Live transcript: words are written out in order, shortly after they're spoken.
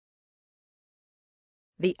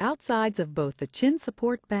The outsides of both the chin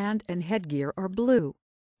support band and headgear are blue,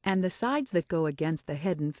 and the sides that go against the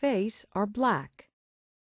head and face are black.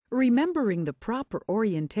 Remembering the proper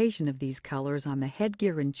orientation of these colors on the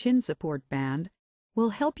headgear and chin support band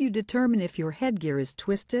will help you determine if your headgear is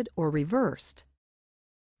twisted or reversed.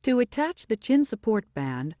 To attach the chin support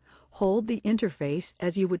band, hold the interface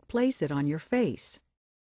as you would place it on your face.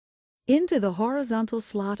 Into the horizontal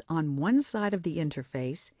slot on one side of the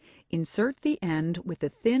interface, insert the end with the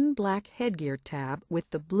thin black headgear tab with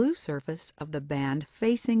the blue surface of the band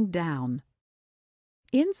facing down.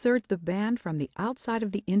 Insert the band from the outside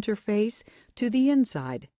of the interface to the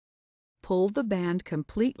inside. Pull the band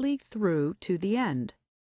completely through to the end.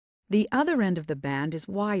 The other end of the band is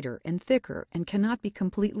wider and thicker and cannot be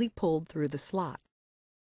completely pulled through the slot.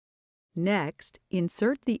 Next,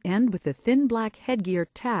 insert the end with the thin black headgear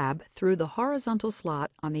tab through the horizontal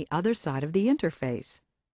slot on the other side of the interface.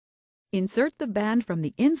 Insert the band from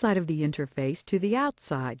the inside of the interface to the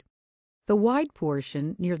outside. The wide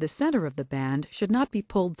portion near the center of the band should not be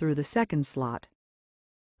pulled through the second slot.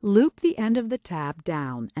 Loop the end of the tab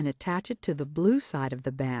down and attach it to the blue side of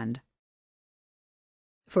the band.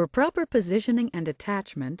 For proper positioning and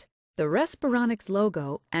attachment, the Respironics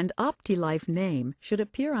logo and OptiLife name should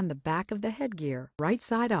appear on the back of the headgear, right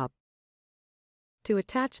side up. To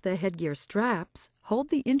attach the headgear straps, hold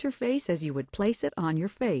the interface as you would place it on your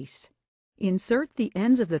face. Insert the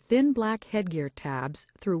ends of the thin black headgear tabs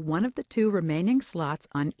through one of the two remaining slots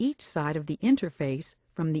on each side of the interface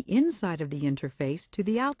from the inside of the interface to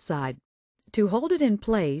the outside. To hold it in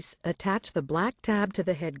place, attach the black tab to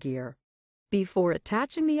the headgear. Before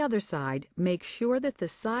attaching the other side, make sure that the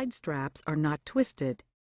side straps are not twisted.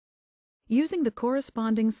 Using the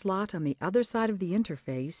corresponding slot on the other side of the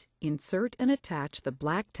interface, insert and attach the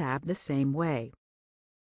black tab the same way.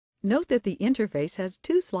 Note that the interface has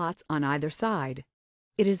two slots on either side.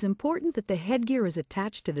 It is important that the headgear is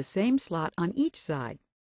attached to the same slot on each side.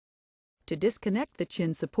 To disconnect the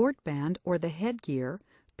chin support band or the headgear,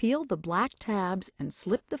 peel the black tabs and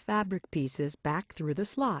slip the fabric pieces back through the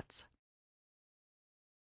slots.